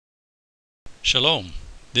Shalom.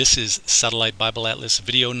 This is Satellite Bible Atlas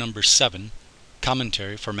video number 7,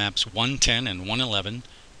 commentary for maps 110 and 111,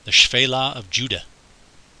 the Shephelah of Judah.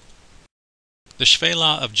 The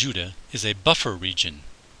Shephelah of Judah is a buffer region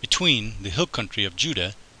between the hill country of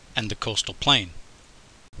Judah and the coastal plain.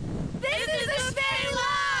 This is the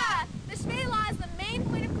Shephelah! The Shephelah is the main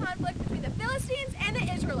point of conflict between the Philistines and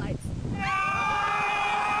the Israelites.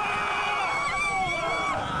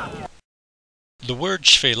 The word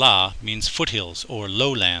Shephelah means foothills or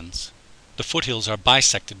lowlands. The foothills are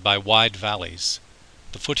bisected by wide valleys.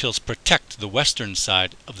 The foothills protect the western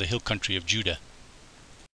side of the hill country of Judah.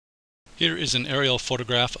 Here is an aerial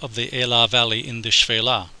photograph of the Elah Valley in the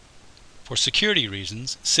Shephelah. For security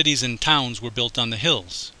reasons, cities and towns were built on the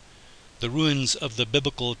hills. The ruins of the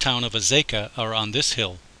biblical town of Azekah are on this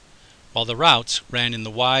hill, while the routes ran in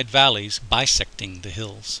the wide valleys bisecting the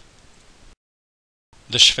hills.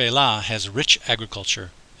 The Shephelah has rich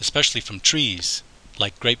agriculture, especially from trees,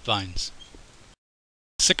 like grapevines,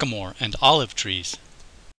 sycamore and olive trees.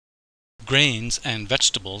 Grains and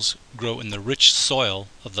vegetables grow in the rich soil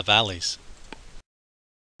of the valleys.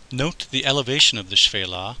 Note the elevation of the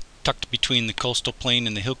Shephelah, tucked between the coastal plain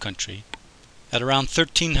and the hill country. At around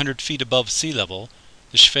 1,300 feet above sea level,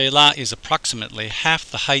 the Shephelah is approximately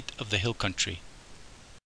half the height of the hill country.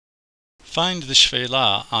 Find the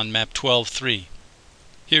Shephelah on map 12.3.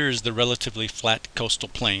 Here is the relatively flat coastal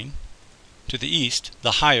plain. To the east,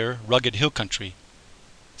 the higher, rugged hill country.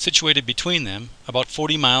 Situated between them, about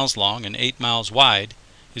 40 miles long and 8 miles wide,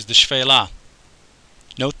 is the Shephelah.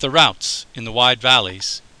 Note the routes in the wide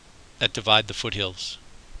valleys that divide the foothills.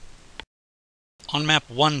 On map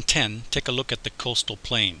 110, take a look at the coastal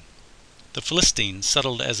plain. The Philistines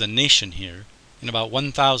settled as a nation here in about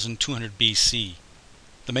 1200 BC.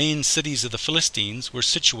 The main cities of the Philistines were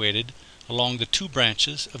situated along the two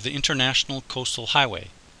branches of the International Coastal Highway.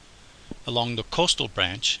 Along the coastal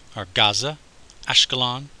branch are Gaza,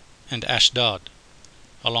 Ashkelon, and Ashdod.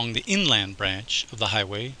 Along the inland branch of the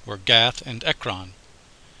highway were Gath and Ekron.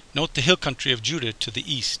 Note the hill country of Judah to the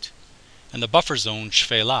east, and the buffer zone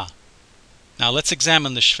Shephelah. Now let's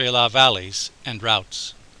examine the Shephelah valleys and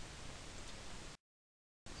routes.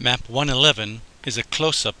 Map 111 is a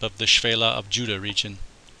close-up of the Shephelah of Judah region.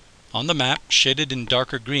 On the map, shaded in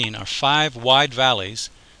darker green, are 5 wide valleys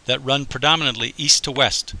that run predominantly east to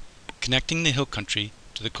west, connecting the hill country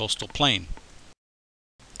to the coastal plain.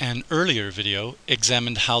 An earlier video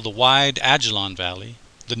examined how the wide Ajalon Valley,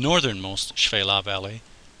 the northernmost Shephelah Valley,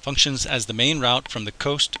 functions as the main route from the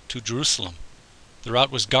coast to Jerusalem. The route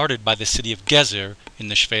was guarded by the city of Gezer in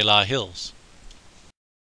the Shephelah Hills.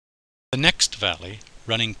 The next valley,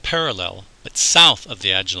 running parallel but south of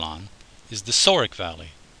the Ajalon, is the Sorek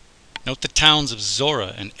Valley. Note the towns of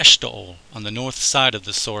Zorah and Eshtaol on the north side of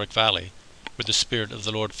the Sorek Valley, where the Spirit of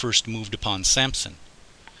the Lord first moved upon Samson.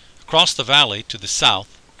 Across the valley to the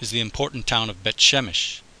south is the important town of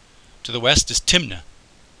Bet-Shemesh. To the west is Timnah,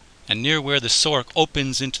 and near where the Sorek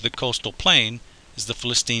opens into the coastal plain is the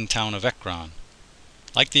Philistine town of Ekron.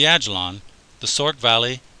 Like the Ajalon, the Sorek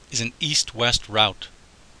Valley is an east-west route,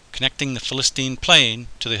 connecting the Philistine plain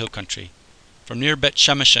to the hill country. From near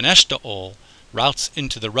Bet-Shemesh and Eshtaol, routes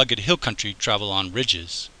into the rugged hill country travel on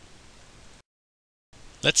ridges.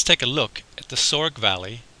 Let's take a look at the Sorek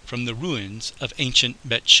Valley from the ruins of ancient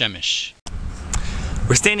Bet-Shemesh.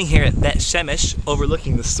 We're standing here at Bet-Shemesh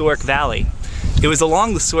overlooking the Sorek Valley. It was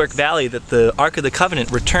along the Sorek Valley that the Ark of the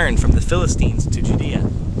Covenant returned from the Philistines to Judea.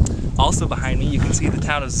 Also behind me you can see the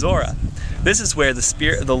town of Zorah. This is where the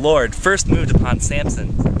Spirit of the Lord first moved upon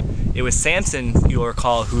Samson. It was Samson, you'll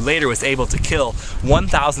recall, who later was able to kill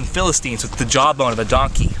 1,000 Philistines with the jawbone of a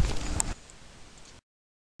donkey.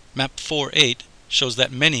 Map 4.8 shows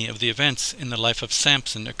that many of the events in the life of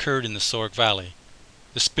Samson occurred in the Sorek Valley.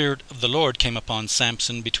 The Spirit of the Lord came upon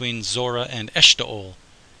Samson between Zorah and Eshtaol.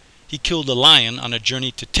 He killed a lion on a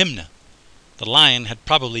journey to Timnah. The lion had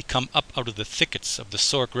probably come up out of the thickets of the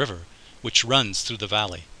Sorek River, which runs through the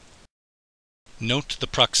valley. Note the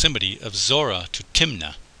proximity of Zorah to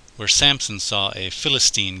Timnah, where Samson saw a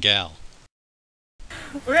Philistine gal.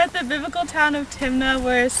 We're at the biblical town of Timnah,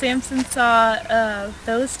 where Samson saw a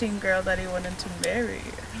Philistine girl that he wanted to marry.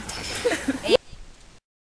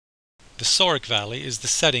 The Sorek Valley is the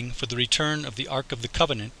setting for the return of the Ark of the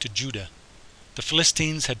Covenant to Judah. The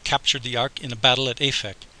Philistines had captured the Ark in a battle at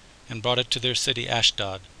Aphek and brought it to their city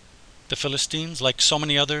Ashdod. The Philistines, like so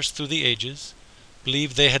many others through the ages,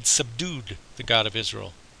 believed they had subdued the God of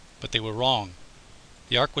Israel, but they were wrong.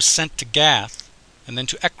 The ark was sent to Gath and then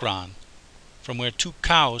to Ekron, from where 2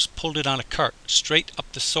 cows pulled it on a cart straight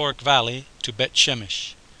up the Sorek Valley to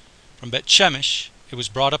Bet-Shemesh. From Bet-Shemesh it was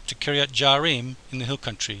brought up to Kiryat Jearim in the hill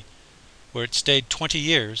country, where it stayed 20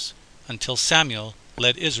 years until Samuel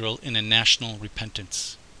led Israel in a national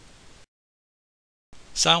repentance.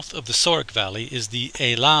 South of the Sorek Valley is the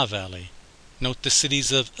Elah Valley. Note the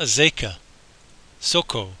cities of Azekah,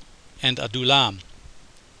 Soko, and Adullam.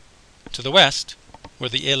 To the west, where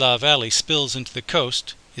the Elah Valley spills into the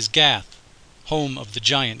coast, is Gath, home of the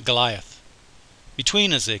giant Goliath.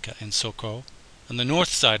 Between Azekah and Soko, on the north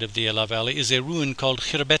side of the Elah Valley, is a ruin called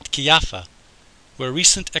Khirbet Kiyafa, where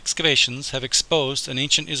recent excavations have exposed an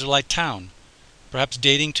ancient Israelite town, perhaps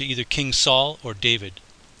dating to either King Saul or David.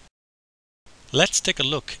 Let's take a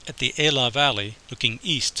look at the Elah Valley looking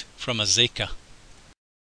east from Azekah.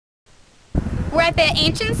 We're at the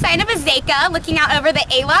ancient site of Azekah, looking out over the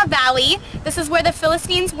Elah Valley. This is where the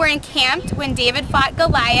Philistines were encamped when David fought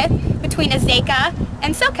Goliath between Azekah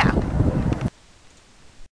and Soko.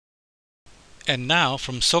 And now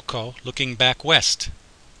from Soko, looking back west.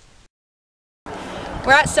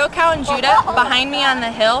 We're at Soko in Judah. Behind me on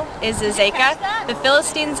the hill is Azekah. The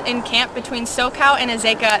Philistines encamped between Soko and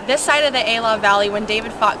Azekah, this side of the Elah Valley, when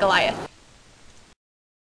David fought Goliath.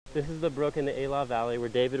 This is the brook in the Elah Valley where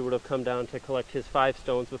David would have come down to collect his 5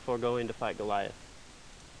 stones before going to fight Goliath.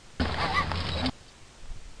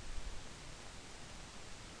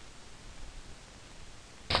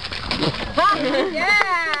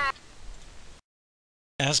 Yeah!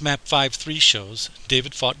 As map 5.3 shows,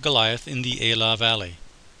 David fought Goliath in the Elah Valley.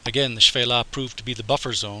 Again, the Shephelah proved to be the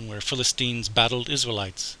buffer zone where Philistines battled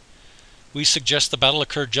Israelites. We suggest the battle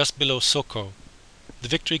occurred just below Soko. The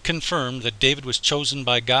victory confirmed that David was chosen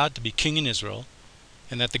by God to be king in Israel,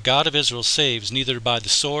 and that the God of Israel saves neither by the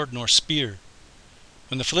sword nor spear.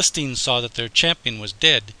 When the Philistines saw that their champion was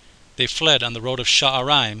dead, they fled on the road of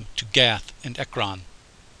Sha'araim to Gath and Ekron.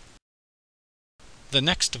 The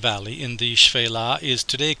next valley in the Shephelah is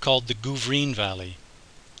today called the Guvrin Valley.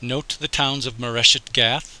 Note the towns of Mareshet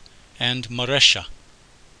Gath and Maresha.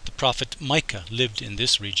 The prophet Micah lived in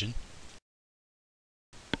this region.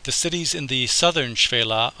 The cities in the southern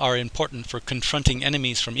Shephelah are important for confronting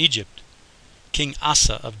enemies from Egypt. King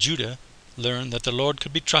Asa of Judah learned that the Lord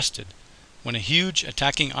could be trusted when a huge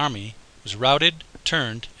attacking army was routed,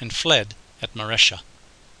 turned, and fled at Maresha.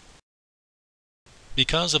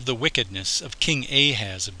 Because of the wickedness of King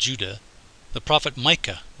Ahaz of Judah, the prophet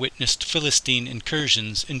Micah witnessed Philistine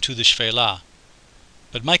incursions into the Shephelah.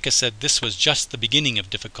 But Micah said this was just the beginning of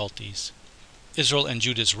difficulties. Israel and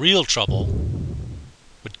Judah's real trouble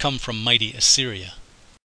would come from mighty Assyria.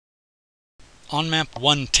 On map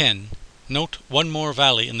 110, note one more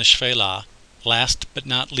valley in the Shephelah, last but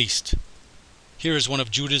not least. Here is one of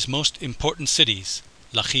Judah's most important cities,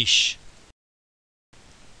 Lachish.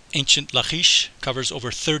 Ancient Lachish covers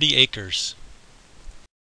over 30 acres.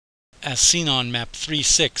 As seen on map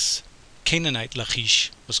 3.6, Canaanite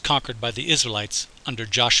Lachish was conquered by the Israelites under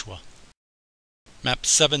Joshua. Map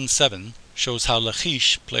 7.7 shows how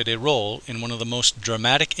Lachish played a role in one of the most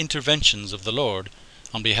dramatic interventions of the Lord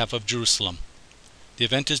on behalf of Jerusalem. The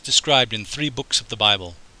event is described in 3 books of the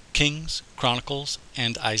Bible, Kings, Chronicles,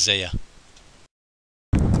 and Isaiah.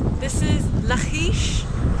 This is Lachish,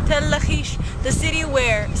 Tel Lachish, the city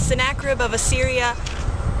where Sennacherib of Assyria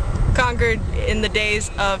conquered in the days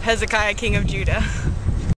of Hezekiah, king of Judah.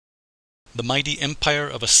 The mighty empire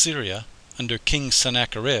of Assyria, under King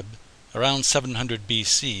Sennacherib, around 700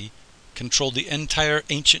 BC, controlled the entire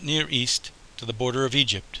ancient Near East to the border of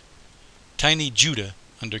Egypt. Tiny Judah,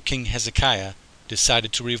 under King Hezekiah,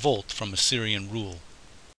 decided to revolt from Assyrian rule.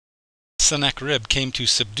 Sennacherib came to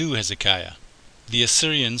subdue Hezekiah. The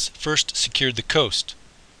Assyrians first secured the coast,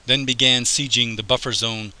 then began sieging the buffer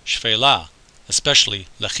zone Shephelah, especially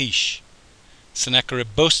Lachish. Sennacherib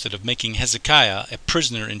boasted of making Hezekiah a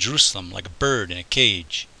prisoner in Jerusalem like a bird in a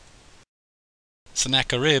cage.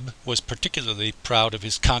 Sennacherib was particularly proud of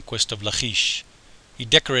his conquest of Lachish. He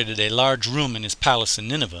decorated a large room in his palace in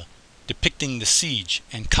Nineveh, depicting the siege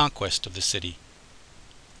and conquest of the city.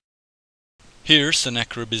 Here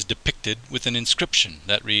Sennacherib is depicted with an inscription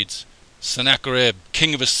that reads, "Sennacherib,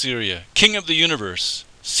 king of Assyria, king of the universe,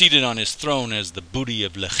 seated on his throne as the booty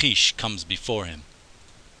of Lachish comes before him."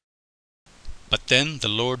 But then the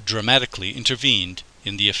Lord dramatically intervened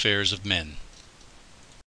in the affairs of men.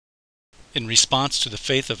 In response to the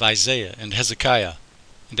faith of Isaiah and Hezekiah,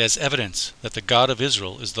 and as evidence that the God of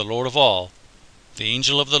Israel is the Lord of all, the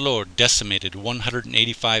angel of the Lord decimated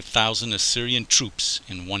 185,000 Assyrian troops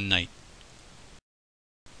in one night.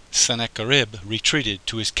 Sennacherib retreated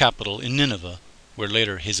to his capital in Nineveh, where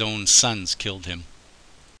later his own sons killed him.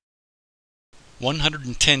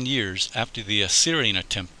 110 years after the Assyrian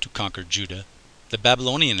attempt to conquer Judah, the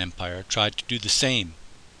Babylonian Empire tried to do the same.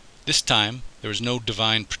 This time there was no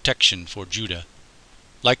divine protection for Judah.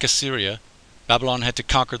 Like Assyria, Babylon had to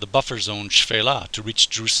conquer the buffer zone Shephelah to reach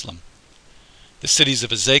Jerusalem. The cities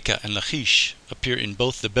of Azekah and Lachish appear in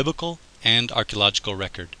both the biblical and archaeological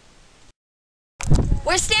record.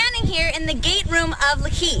 We're standing here in the gate room of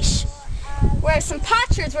Lachish, where some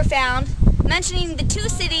potsherds were found mentioning the two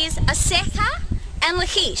cities Azekah and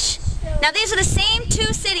Lachish. Now these are the same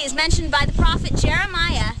two cities mentioned by the prophet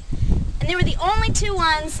Jeremiah, and they were the only two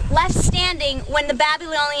ones left standing when the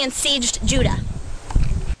Babylonians sieged Judah.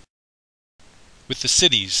 With the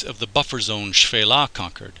cities of the buffer zone Shephelah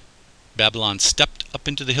conquered, Babylon stepped up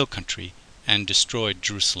into the hill country and destroyed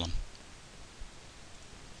Jerusalem.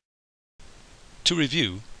 To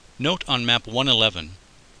review, note on map 111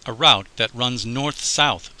 a route that runs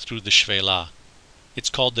north-south through the Shephelah. It's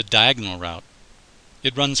called the diagonal route.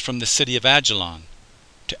 It runs from the city of Ajalon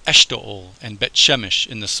to Eshtaol and Bet-Shemesh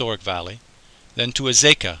in the Sorek Valley, then to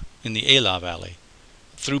Azekah in the Elah Valley,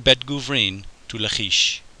 through Bet-Guvrin to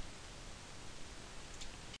Lachish.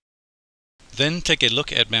 Then take a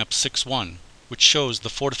look at map 6.1, which shows the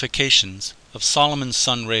fortifications of Solomon's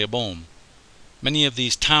son Rehoboam. Many of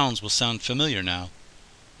these towns will sound familiar now.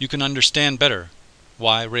 You can understand better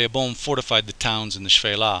why Rehoboam fortified the towns in the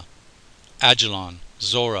Shephelah: Ajalon,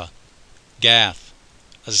 Zorah, Gath,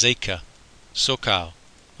 Azekah, Sokau,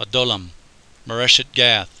 Adullam, Mareshet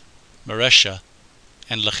Gath, Maresha,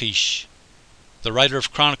 and Lachish. The writer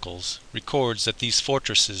of Chronicles records that these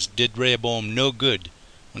fortresses did Rehoboam no good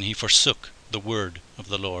when he forsook the word of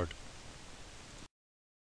the Lord.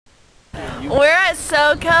 We're at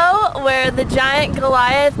Soko, where the giant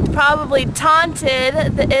Goliath probably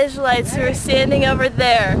taunted the Israelites who are standing over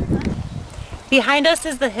there. Behind us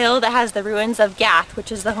is the hill that has the ruins of Gath,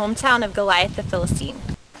 which is the hometown of Goliath the Philistine.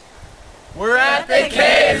 We're at the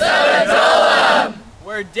caves of Adullam,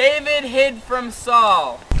 where David hid from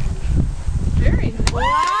Saul. Very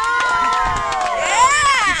nice.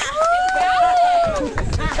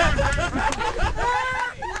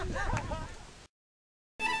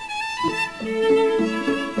 Yeah!